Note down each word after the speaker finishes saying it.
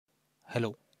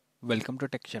Hello, welcome to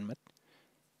Tech Janmat.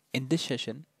 In this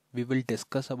session, we will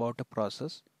discuss about a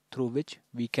process through which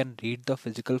we can read the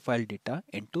physical file data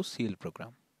into CL program.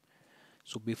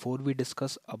 So before we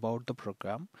discuss about the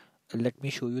program, let me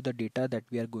show you the data that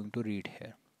we are going to read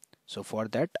here. So for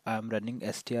that, I am running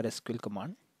strSQL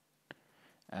command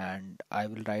and I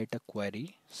will write a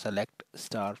query, select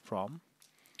star from,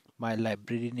 my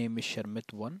library name is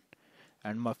Sharmit1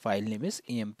 and my file name is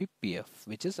empppf,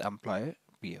 which is employee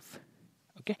pf.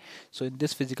 Okay, so in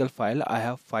this physical file I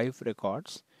have 5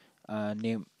 records,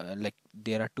 name like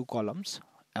there are 2 columns,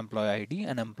 employee id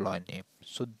and employee name.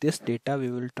 So this data we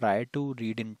will try to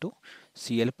read into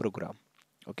CL program.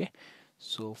 Okay,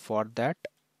 so for that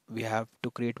we have to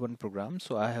create one program.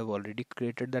 So I have already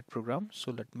created that program,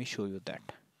 so let me show you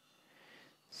that.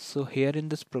 So here in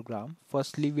this program,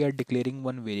 firstly we are declaring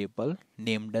one variable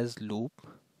named as loop.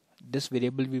 This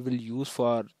variable we will use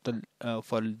for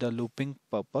the looping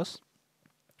purpose.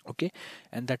 Okay,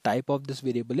 and the type of this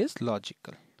variable is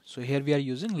logical. So here we are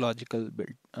using logical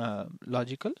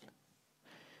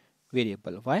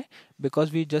variable. Why?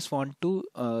 Because we just want to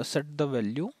set the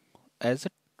value as a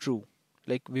true.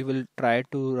 Like we will try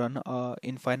to run a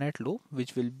infinite loop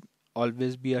which will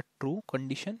always be a true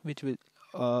condition, which will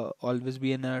always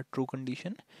be in a true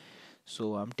condition.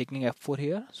 So I'm taking f4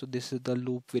 here. So this is the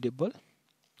loop variable.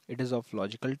 It is of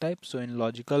logical type. So in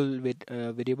logical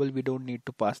variable we don't need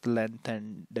to pass the length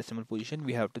and decimal position.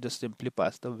 We have to just simply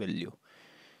pass the value,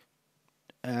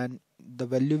 and the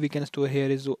value we can store here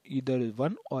is either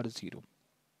 1 or 0.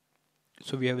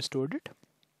 So we have stored it.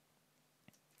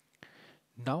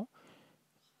 Now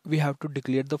we have to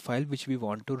declare the file which we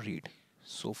want to read.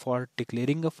 So for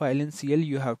declaring a file in CL,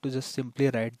 you have to just simply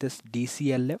write this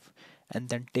DCLF and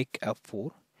then take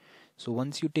F4. So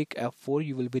once you take F4,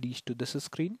 you will be reached to this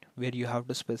screen where you have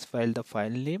to specify the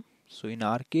file name. So in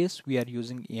our case, we are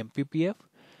using empppf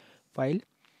file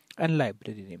and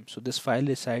library name. So this file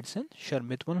resides in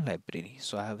Sharmit1 library.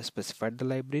 So I have specified the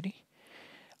library.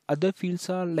 Other fields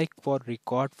are like for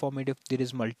record format. If there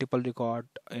is multiple record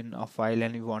in a file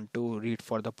and you want to read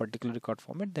for the particular record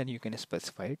format, then you can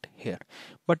specify it here.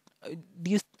 But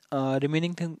these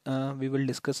remaining thing we will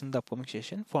discuss in the upcoming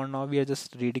session. For now, we are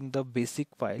just reading the basic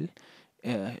file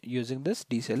using this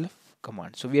DCLF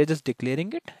command. So we are just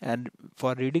declaring it, and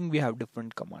for reading we have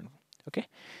different command. Okay,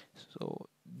 so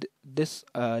this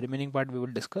remaining part we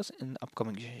will discuss in the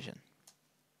upcoming session.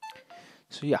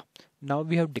 So yeah, now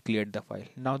we have declared the file.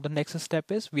 Now the next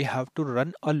step is we have to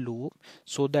run a loop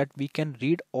so that we can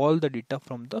read all the data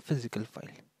from the physical file.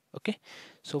 Okay,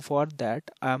 so for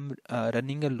that I'm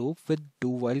running a loop with do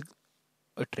while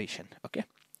iteration. Okay,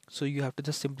 so you have to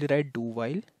just simply write do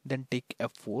while, then take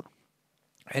F4,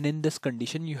 and in this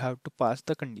condition you have to pass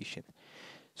the condition.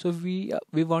 So we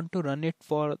want to run it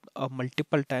for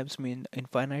multiple times, mean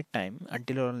infinite time,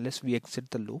 until or unless we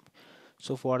exit the loop.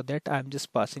 So for that I'm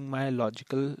just passing my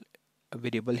logical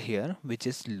variable here, which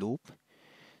is loop.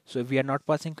 So if we are not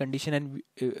passing condition and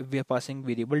we are passing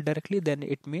variable directly, then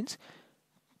it means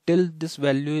till this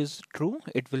value is true,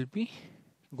 it will be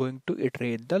going to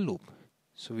iterate the loop.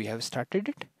 So we have started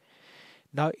it.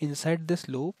 Now inside this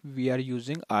loop we are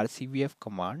using RCVF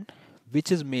command,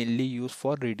 which is mainly used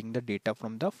for reading the data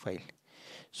from the file.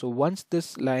 So once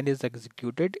this line is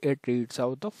executed, it reads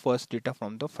out the first data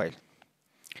from the file,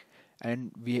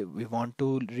 and we want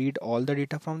to read all the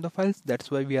data from the files.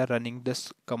 That's why we are running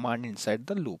this command inside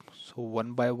the loop. So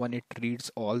one by one it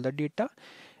reads all the data,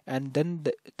 and then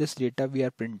this data we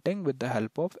are printing with the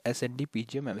help of snd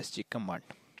pgm msg command.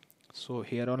 So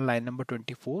here on line number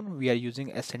 24 we are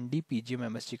using snd pgm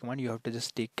msg command. You have to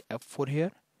just take F4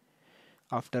 here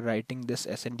after writing this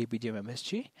snd pgm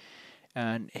msg,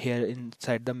 and here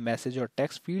inside the message or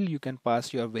text field you can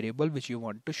pass your variable which you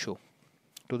want to show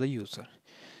to the user.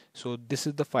 So this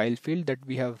is the file field that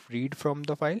we have read from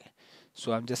the file.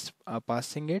 So I'm just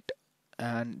passing it,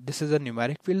 and this is a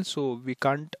numeric field, so we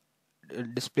can't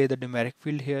display the numeric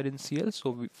field here in CL.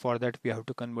 So for that we have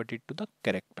to convert it to the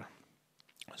character.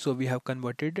 So we have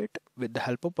converted it with the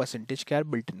help of %char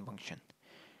built-in function.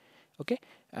 Okay,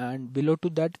 and below to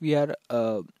that we are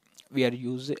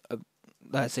using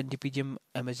the sndpgm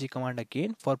msg command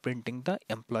again for printing the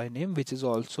employee name, which is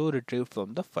also retrieved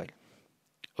from the file.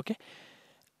 Okay,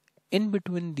 in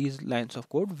between these lines of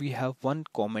code we have one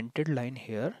commented line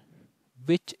here,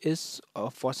 which is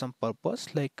for some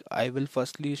purpose. Like I will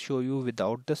firstly show you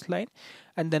without this line,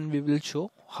 and then we will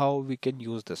show how we can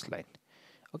use this line.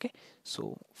 Okay,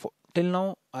 so till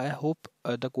now I hope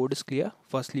the code is clear.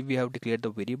 Firstly we have declared the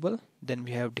variable, then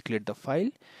we have declared the file,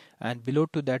 and below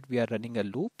to that we are running a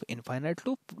loop, infinite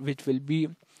loop, which will be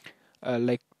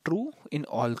like true in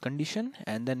all condition,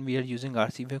 and then we are using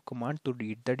RCVF command to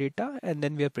read the data, and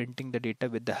then we are printing the data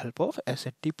with the help of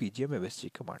SET PGM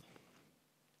MSG command.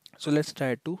 So let's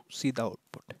try to see the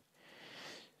output.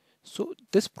 So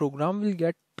this program will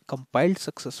get compiled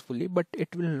successfully, but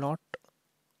it will not,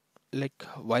 like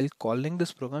while calling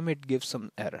this program it gives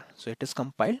some error. So it is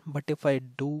compiled, but if I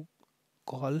do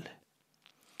call,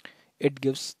 it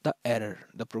gives the error,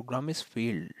 the program is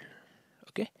failed.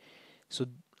 Okay, so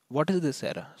what is this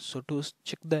error? So to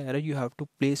check the error, you have to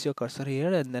place your cursor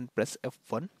here and then press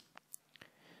F1.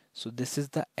 So this is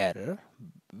the error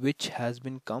which has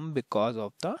been come because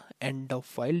of the end of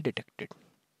file detected.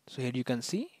 So here you can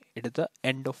see it is the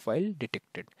end of file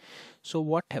detected. So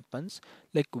what happens,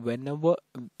 like whenever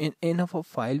in a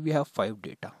file we have 5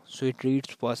 data, so it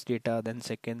reads first data, then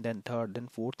second, then third, then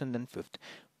fourth, and then fifth.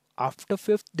 After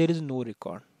fifth there is no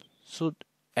record. So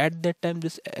at that time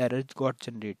this error got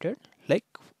generated, like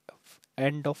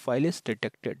end of file is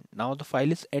detected, now the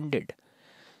file is ended.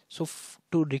 So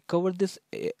to recover this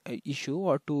issue,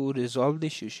 or to resolve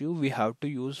this issue, we have to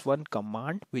use one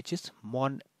command which is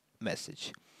mon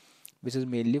message, which is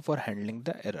mainly for handling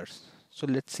the errors. So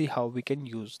let's see how we can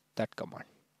use that command.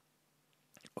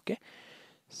 Okay,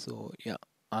 so yeah,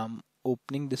 I'm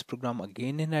opening this program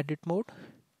again in edit mode,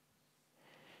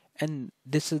 and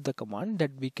this is the command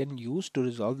that we can use to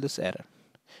resolve this error.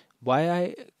 Why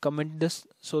I comment this,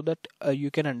 so that you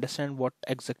can understand what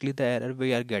exactly the error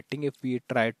we are getting if we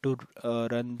try to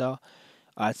run the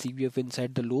RCVF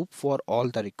inside the loop for all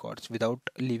the records without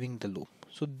leaving the loop.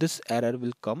 So this error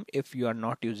will come if you are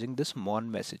not using this mon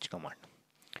message command.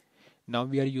 Now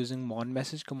we are using mon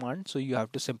message command, so you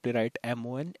have to simply write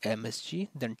mon msg,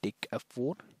 then take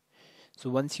F4. So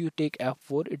once you take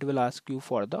F4, it will ask you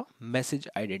for the message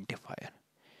identifier.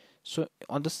 So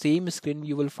on the same screen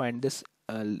you will find this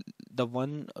the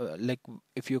one like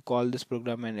if you call this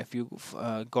program and if you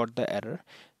got the error,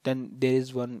 then there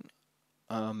is one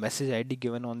message ID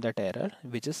given on that error,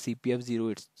 which is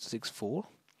CPF0864.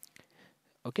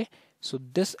 Okay, so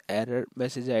this error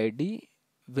message ID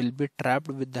will be trapped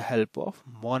with the help of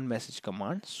mon message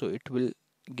command. So it will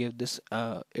give this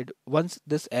once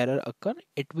this error occur,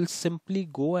 it will simply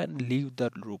go and leave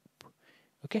the loop.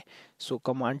 Okay, so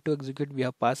command to execute we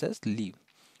have passed as leave.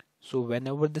 So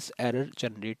whenever this error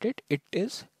generated, it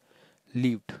is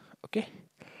leaved. Okay,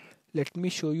 let me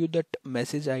show you that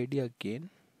message ID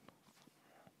again.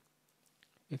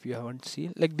 If you haven't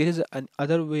seen, like there is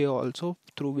another way also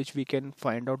through which we can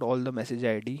find out all the message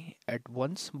ID at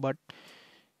once, but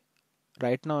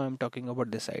right now I'm talking about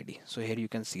this ID. So here you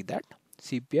can see that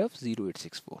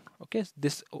CPF0864. Okay,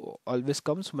 this always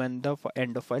comes when the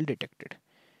end of file detected.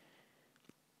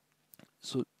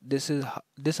 So this is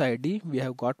this ID we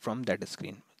have got from that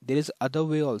screen. There is other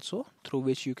way also through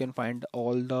which you can find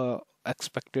all the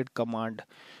expected command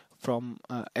from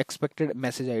expected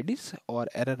message IDs or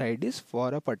error IDs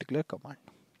for a particular command.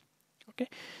 Okay,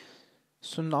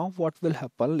 so now what will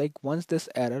happen, like once this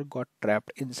error got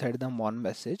trapped inside the mon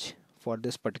message for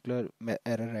this particular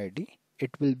error ID, it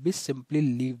will be simply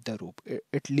leave the loop.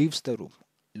 It leaves the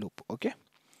loop. Okay,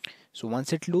 so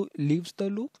once it leaves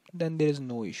the loop, then there is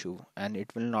no issue and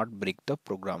it will not break the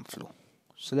program flow.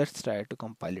 So let's try to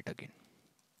compile it again.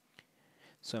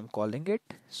 So I'm calling it.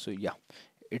 So yeah,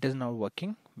 it is now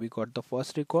working. We got the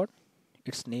first record,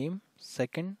 its name,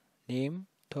 second name,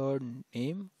 third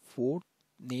name, fourth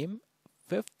name,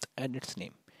 fifth, and its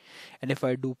name. And if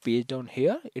I do page down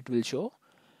here, it will show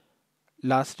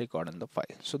last record in the file.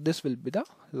 So this will be the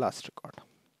last record.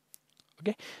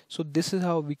 Okay, so this is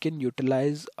how we can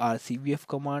utilize our RCVF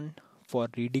command for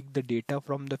reading the data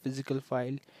from the physical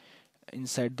file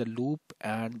inside the loop,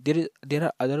 and there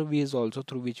are other ways also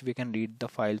through which we can read the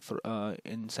file for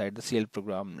inside the CL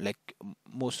program. Like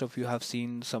most of you have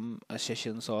seen some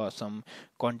sessions or some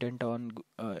content on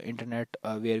internet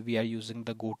where we are using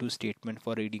the Goto statement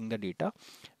for reading the data.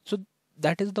 So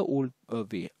that is the old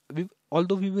way.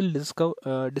 Although we will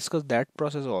discuss that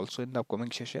process also in the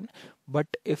upcoming session, but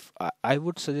if I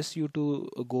would suggest you to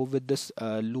go with this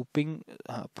looping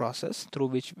process through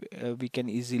which we can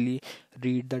easily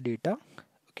read the data,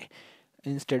 okay,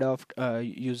 instead of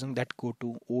using that go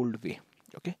to old way.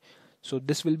 Okay, so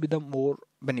this will be the more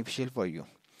beneficial for you.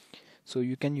 So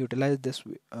you can utilize this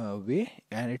way,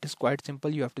 and it is quite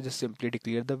simple. You have to just simply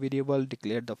declare the variable,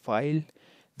 declare the file,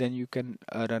 then you can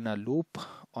run a loop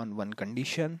on one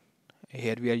condition.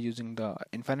 Here we are using the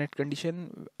infinite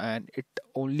condition, and it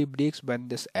only breaks when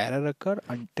this error occur.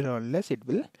 Until unless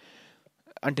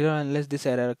this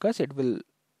error occurs, it will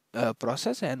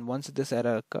process, and once this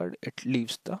error occurred, it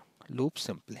leaves the loop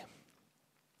simply.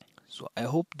 So I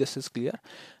hope this is clear,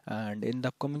 and in the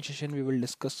upcoming session we will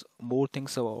discuss more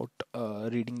things about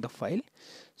reading the file.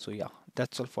 So yeah,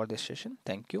 that's all for this session.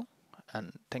 Thank you,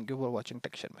 and thank you for watching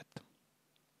TechShare with.